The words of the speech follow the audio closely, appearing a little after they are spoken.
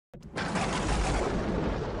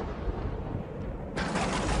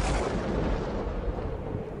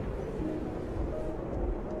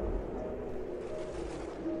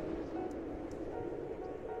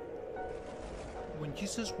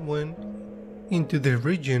Jesus went into the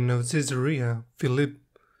region of Caesarea Philippi.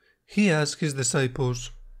 He asked his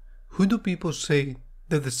disciples, "Who do people say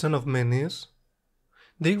that the Son of Man is?"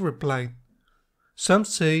 They replied, "Some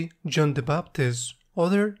say John the Baptist,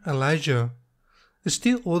 others Elijah,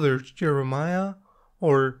 still others Jeremiah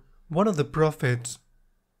or one of the prophets."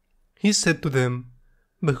 He said to them,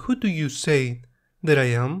 "But who do you say that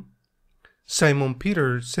I am?" Simon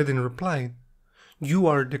Peter said in reply, "You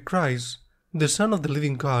are the Christ, the Son of the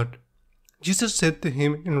living God." Jesus said to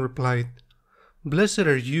him in reply, "Blessed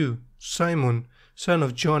are you, Simon, son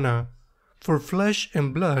of Jonah, for flesh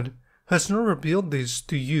and blood has not revealed this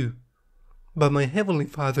to you, but my heavenly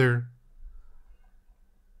Father.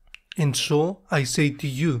 And so I say to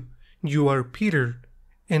you, you are Peter,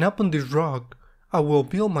 and upon this rock I will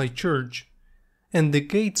build my church, and the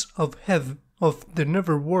gates of hell of the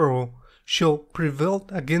netherworld shall prevail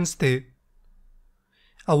against it.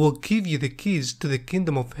 I will give you the keys to the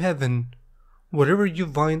kingdom of heaven. Whatever you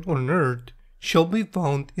bind on earth shall be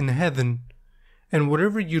bound in heaven, and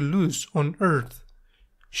whatever you loose on earth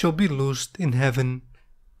shall be loosed in heaven."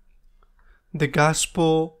 The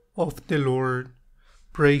Gospel of the Lord.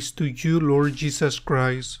 Praise to you, Lord Jesus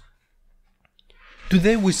Christ.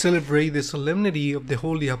 Today we celebrate the solemnity of the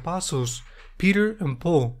Holy Apostles, Peter and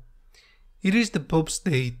Paul. It is the Pope's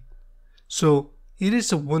Day, so it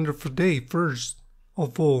is a wonderful day, first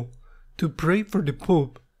of all, to pray for the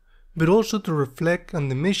Pope, but also to reflect on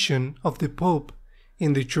the mission of the Pope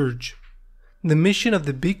in the Church, the mission of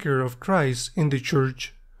the Vicar of Christ in the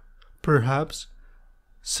Church. Perhaps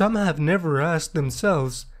some have never asked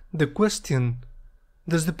themselves the question,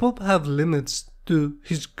 does the Pope have limits to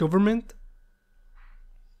his government?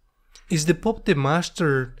 Is the Pope the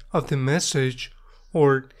master of the message,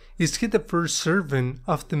 or is he the first servant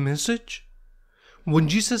of the message? When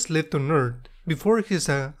Jesus lived on earth, before his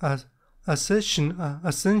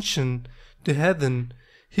ascension to heaven,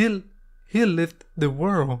 he lived the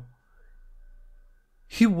world.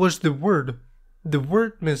 He was the Word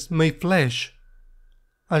made flesh,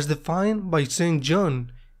 as defined by St.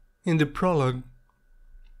 John in the prologue.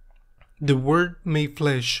 The Word made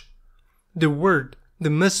flesh. The Word,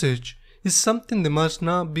 the message, is something that must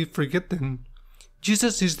not be forgotten.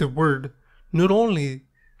 Jesus is the Word, not only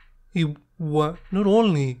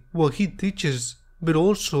what he teaches, but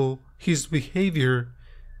also his behavior.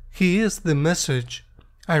 He is the message.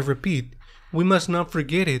 I repeat, we must not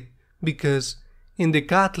forget it, because in the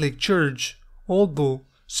Catholic Church, although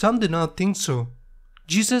some do not think so,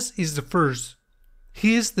 Jesus is the first.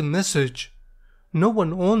 He is the message. No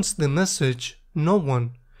one owns the message, no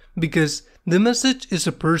one, because the message is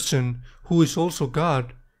a person who is also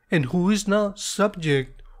God, and who is not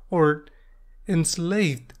subject or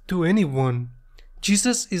enslaved to anyone.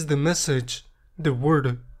 Jesus is the message, the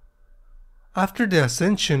Word. After the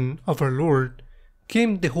ascension of our Lord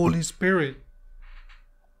came the Holy Spirit,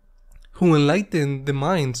 who enlightened the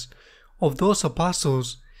minds of those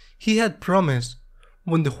apostles. He had promised,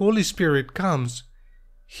 when the Holy Spirit comes,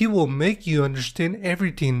 he will make you understand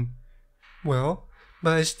everything. Well,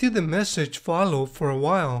 but still the message followed for a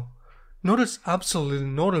while, not as absolutely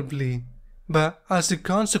notably, but as a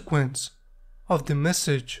consequence of the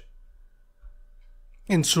message.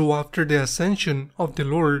 And so after the ascension of the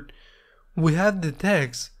Lord, we have the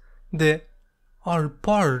texts that are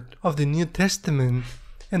part of the New Testament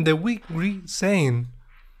and that we read saying,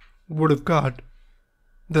 Word of God,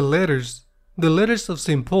 the letters of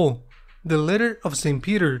St. Paul, the letter of St.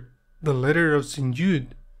 Peter, the letter of St.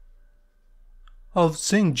 Jude, of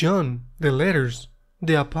St. John, the letters,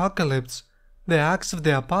 the Apocalypse, the Acts of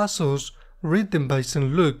the Apostles written by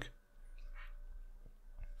St. Luke,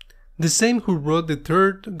 the same who wrote the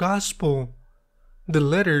third Gospel, the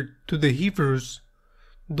letter to the Hebrews.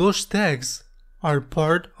 Those texts are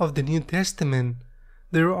part of the New Testament.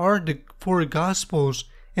 There are the 4 Gospels,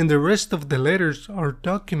 and the rest of the letters are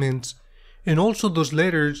documents, and also those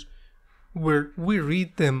letters where we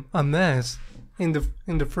read them en masse in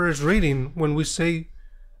the first reading when we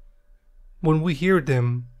hear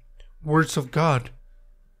them, words of God.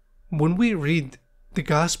 When we read the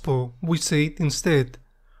Gospel, we say it instead,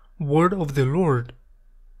 Word of the Lord.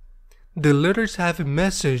 The letters have a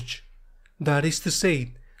message, that is to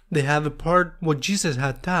say, they have a part what Jesus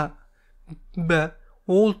had taught, but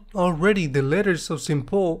already the letters of St.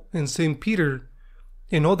 Paul and St. Peter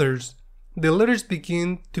and others, the letters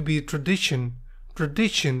begin to be tradition,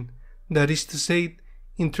 that is to say,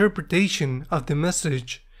 interpretation of the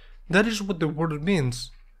message. That is what the word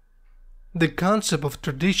means. The concept of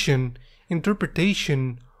tradition,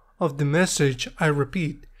 interpretation of the message, I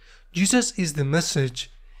repeat, Jesus is the message,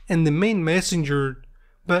 and the main messenger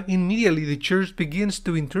but immediately the church begins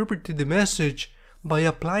to interpret the message by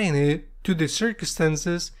applying it to the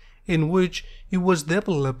circumstances in which it was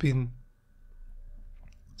developing.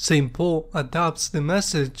 St. Paul adopts the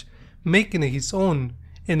message, making it his own,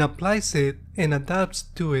 and applies it and adapts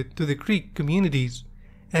it to the Greek communities,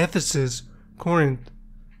 Ephesus, Corinth,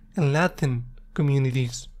 and Latin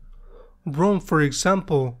communities. Rome, for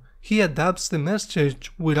example, he adapts the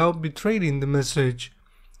message without betraying the message.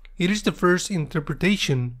 It is the first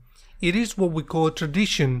interpretation. It is what we call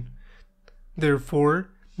tradition.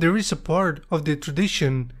 Therefore, there is a part of the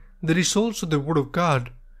tradition that is also the Word of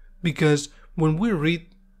God, because when we read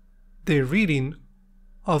the reading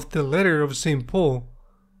of the letter of St. Paul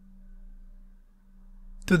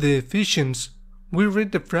to the Ephesians, we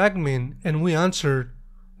read the fragment and we answer,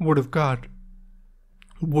 Word of God.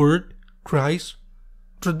 Word, Christ,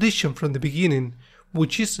 tradition from the beginning,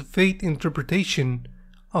 which is a faith interpretation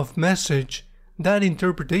of message. That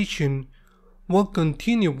interpretation will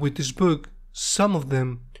continue with this book, some of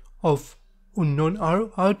them of unknown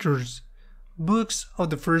authors, books of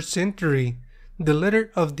the first century, the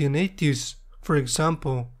letter of Dionysius, for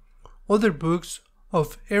example, other books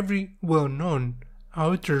of every well-known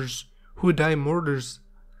authors who died martyrs,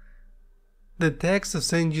 the text of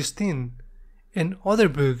Saint Justine, and other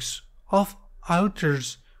books of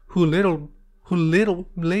authors who little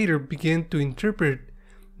later began to interpret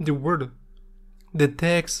the word, the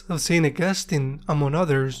text of Saint Augustine,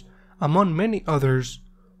 among many others,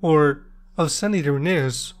 or of Saint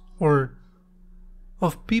Irenaeus, or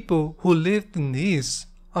of people who lived in the east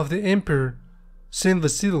of the emperor Saint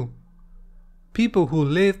Basil, people who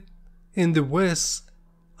lived in the west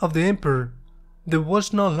of the emperor that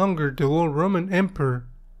was no longer the old Roman emperor.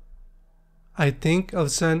 I think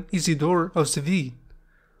of Saint Isidore of Seville.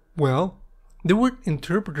 Well, they were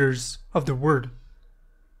interpreters of the word.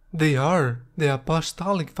 They are the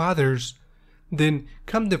apostolic fathers. Then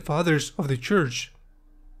come the fathers of the church.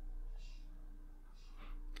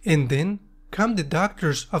 And then come the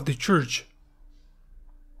doctors of the church.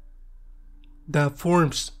 That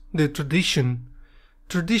forms the tradition.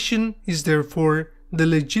 Tradition is therefore the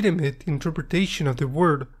legitimate interpretation of the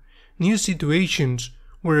word. New situations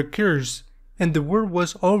were occurs, and the word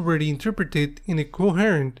was already interpreted in a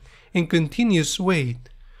coherent and continuous way.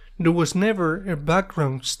 There was never a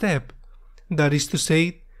background step. That is to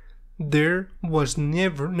say, there was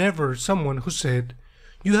never someone who said,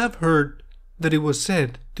 "You have heard that it was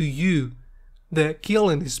said to you that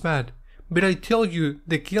killing is bad, but I tell you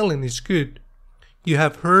that killing is good. You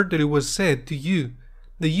have heard that it was said to you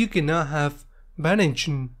that you cannot have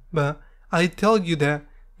vengeance, but I tell you that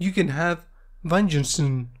you can have vengeance."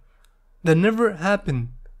 That never happened.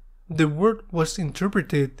 The word was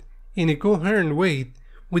interpreted in a coherent way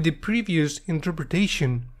with the previous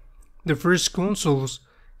interpretation. The first consuls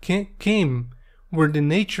came where the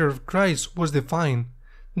nature of Christ was defined,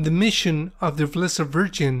 the mission of the Blessed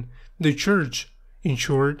Virgin, the Church. In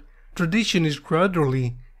short, tradition is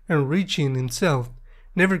gradually enriching itself,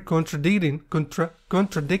 never contradicting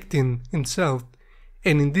itself,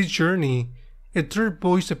 and in this journey, a third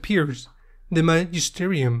voice appears, the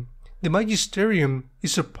magisterium. The magisterium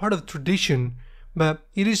is a part of tradition, but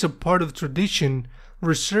it is a part of tradition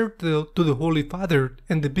reserved to the Holy Father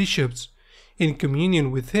and the bishops in communion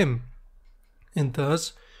with him. And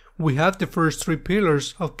thus, we have the first three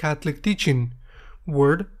pillars of Catholic teaching: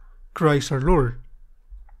 Word, Christ our Lord.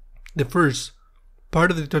 The first part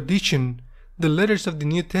of the tradition, the letters of the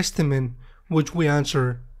New Testament, which we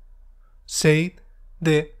answer, say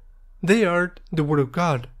that they are the Word of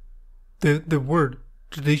God. The Word,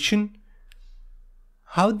 tradition,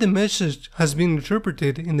 how the message has been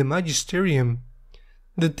interpreted in the magisterium,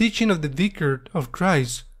 the teaching of the Vicar of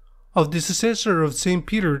Christ, of the successor of St.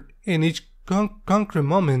 Peter in each concrete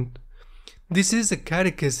moment. This is a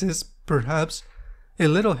catechism, perhaps a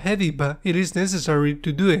little heavy, but it is necessary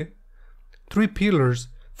to do it. Three pillars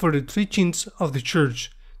for the teachings of the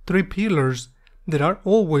Church, three pillars that are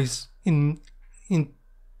always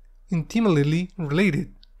intimately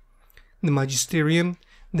related. The magisterium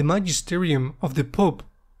of the Pope,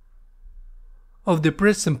 of the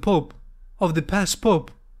present Pope, of the past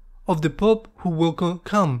Pope, of the Pope who will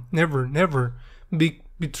come, never be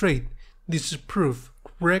betrayed. This is proof,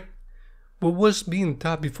 correct? What was being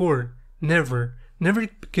taught before, never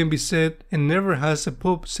can be said, and never has a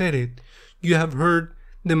Pope said it. You have heard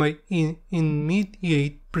that my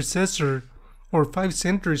immediate predecessor, or 5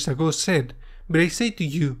 centuries ago, said, but I say to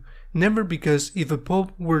you, never, because if a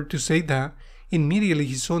Pope were to say that, immediately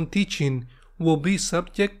his own teaching will be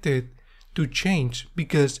subjected to change,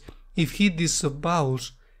 because if he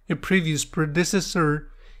disavows a previous predecessor,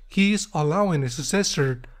 he is allowing a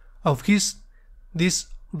successor of his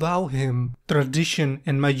disavow him. Tradition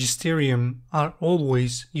and magisterium are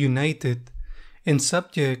always united and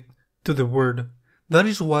subject to the word. That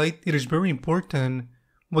is why it is very important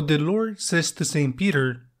what the Lord says to Saint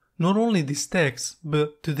Peter, not only this text,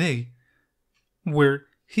 but today, where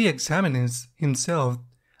he examines himself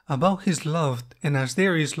about his love, and as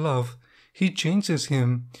there is love, he changes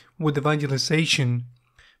him with evangelization.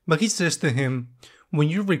 But he says to him, when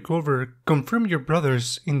you recover, confirm your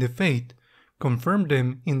brothers in the faith, confirm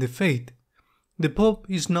them in the faith. The Pope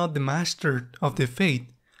is not the master of the faith.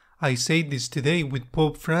 I say this today with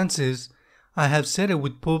Pope Francis, I have said it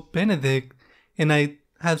with Pope Benedict, and I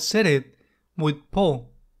have said it with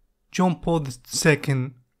John Paul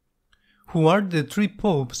II, who are the three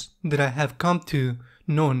popes that I have come to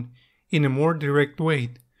know in a more direct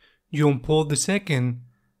way. John Paul II,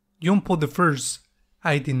 John Paul I,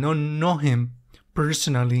 I did not know him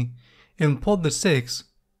personally, and Paul VI,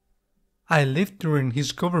 I lived during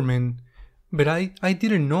his government, but I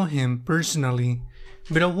didn't know him personally,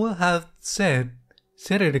 but I will have said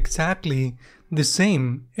it exactly the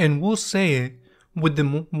same, and will say it with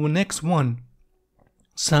the next one.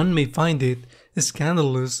 Some may find it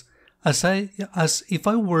scandalous, as if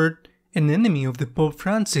I were an enemy of the Pope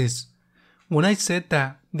Francis, when I said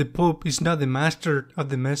that the Pope is not the master of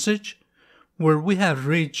the message, where we have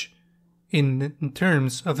reached in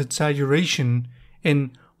terms of exaggeration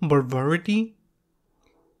and barbarity.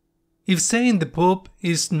 If saying the Pope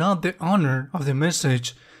is not the honor of the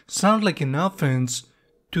message sounds like an offense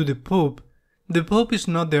to the Pope is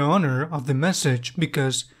not the honor of the message,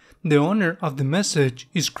 because the honor of the message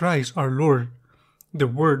is Christ our Lord, the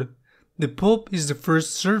Word. The Pope is the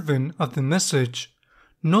first servant of the message,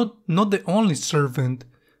 not the only servant,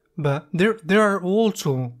 but there are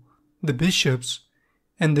also the bishops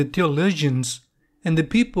and the theologians and the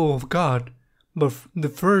people of God, but the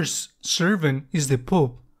first servant is the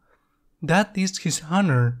Pope. That is his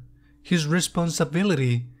honor, his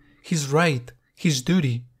responsibility, his right, his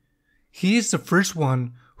duty. He is the first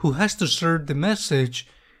one who has to serve the message,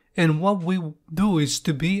 and what we do is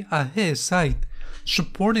to be at his side,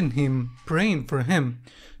 supporting him, praying for him,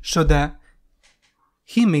 so that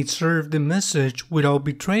he may serve the message without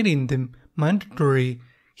betraying the mandatory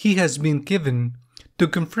he has been given to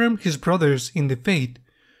confirm his brothers in the faith,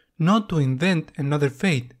 not to invent another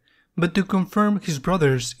faith, but to confirm his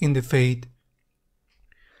brothers in the faith.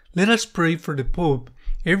 Let us pray for the Pope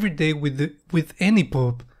every day with any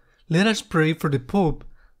Pope. Let us pray for the Pope.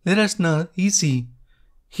 Let us not easy.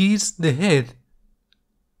 He is the head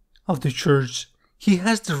of the Church. He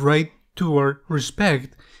has the right to our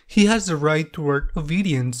respect. He has the right to our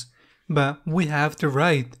obedience. But we have the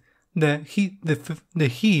right that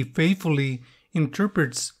he faithfully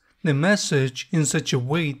interprets the message in such a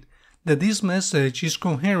way that this message is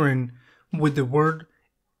coherent with the Word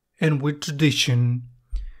and with tradition.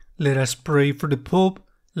 Let us pray for the Pope.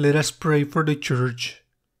 Let us pray for the Church.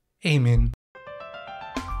 Amen.